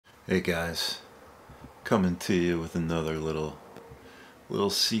Hey guys, coming to you with another little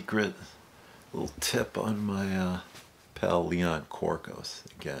secret, little tip on my pal Leon Corcos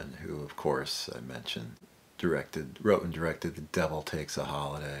again, who of course I mentioned wrote and directed The Devil Takes a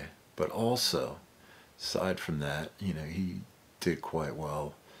Holiday, but also aside from that, he did quite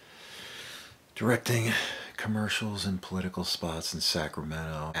well directing commercials and political spots in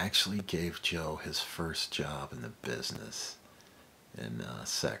Sacramento. Actually gave Joe his first job in the business in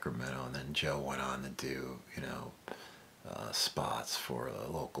Sacramento, and then Joe went on to do, spots for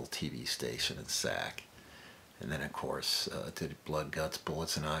a local TV station in Sac. And then, of course, did Blood, Guts,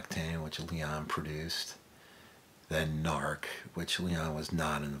 Bullets, and Octane, which Leon produced. Then Narc, which Leon was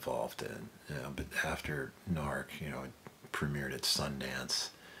not involved in. But after Narc, it premiered at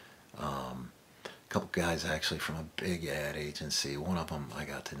Sundance. A couple guys actually from a big ad agency. One of them I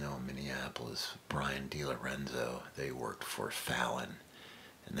got to know in Minneapolis, Brian DiLorenzo. They worked for Fallon,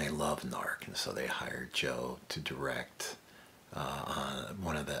 and they loved Narc, and so they hired Joe to direct. On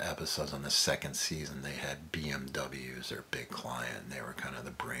one of the episodes on the second season, they had BMW as their big client. They were kind of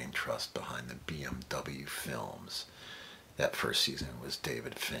the brain trust behind the BMW films. That first season was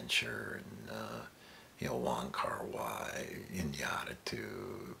David Fincher and Wong Kar-wai, Indyada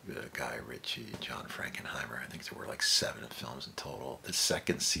 2, Guy Ritchie, John Frankenheimer. I think there were like 7 films in total. The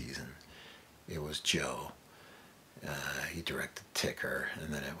second season, it was Joe. He directed Ticker,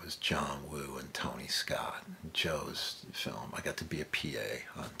 and then it was John Woo and Tony Scott. Joe's film, I got to be a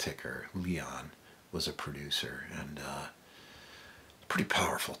PA on Ticker. Leon was a producer, and pretty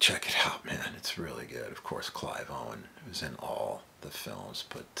powerful. Check it out, man. It's really good. Of course, Clive Owen was in all the films,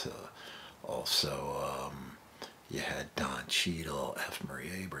 but also you had Don Cheadle, F.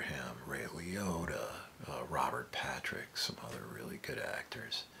 Murray Abraham, Ray Liotta, Robert Patrick, some other really good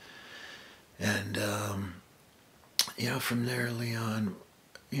actors. And from there, Leon,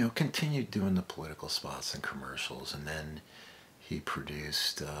 continued doing the political spots and commercials, and then he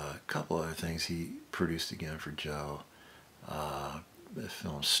produced a couple other things. He produced again for Joe the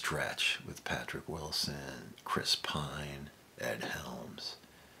film Stretch with Patrick Wilson, Chris Pine, Ed Helms.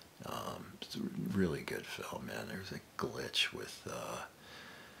 It's a really good film, man. There's a glitch with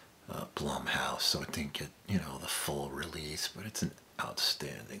Blumhouse, so it didn't get the full release, but it's an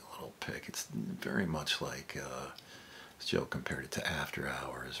outstanding little pick. It's very much like Joe compared it to After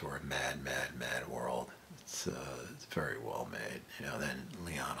Hours or Mad, Mad, Mad World. It's very well made. Then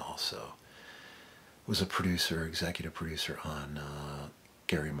Leon also was a producer, executive producer on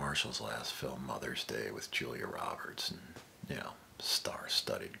Gary Marshall's last film, Mother's Day, with Julia Roberts, and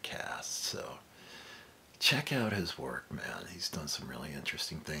star-studded cast. So check out his work, man. He's done some really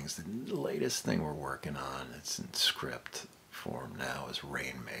interesting things. The latest thing we're working on, it's in script form now, is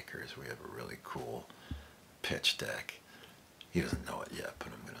Rainmakers. We have a really cool pitch deck. He doesn't know it yet, but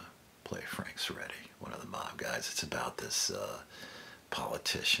I'm going to play Frank Soretti, one of the mob guys. It's about this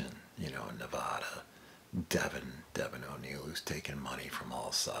politician, in Nevada, Devin O'Neill, who's taking money from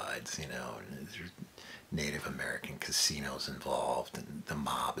all sides, and there's Native American casinos involved, and the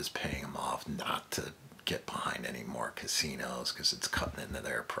mob is paying him off not to get behind any more casinos because it's cutting into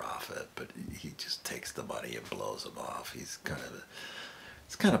their profit, but he just takes the money and blows them off. It's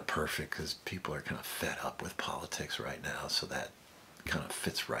kind of perfect because people are kind of fed up with politics right now, so that kind of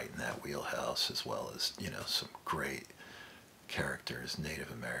fits right in that wheelhouse, as well as some great characters,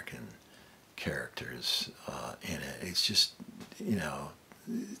 Native American characters in it. It's just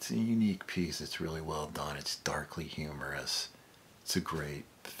it's a unique piece. It's really well done. It's darkly humorous. It's a great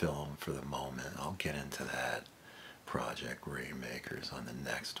film for the moment. I'll get into that project, Rainmakers, on the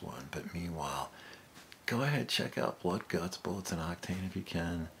next one. But meanwhile, go ahead, check out Blood, Guts, Bullets, and Octane if you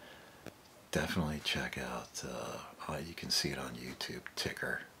can. Definitely check out, you can see it on YouTube,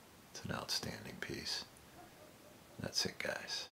 Ticker. It's an outstanding piece. That's it, guys.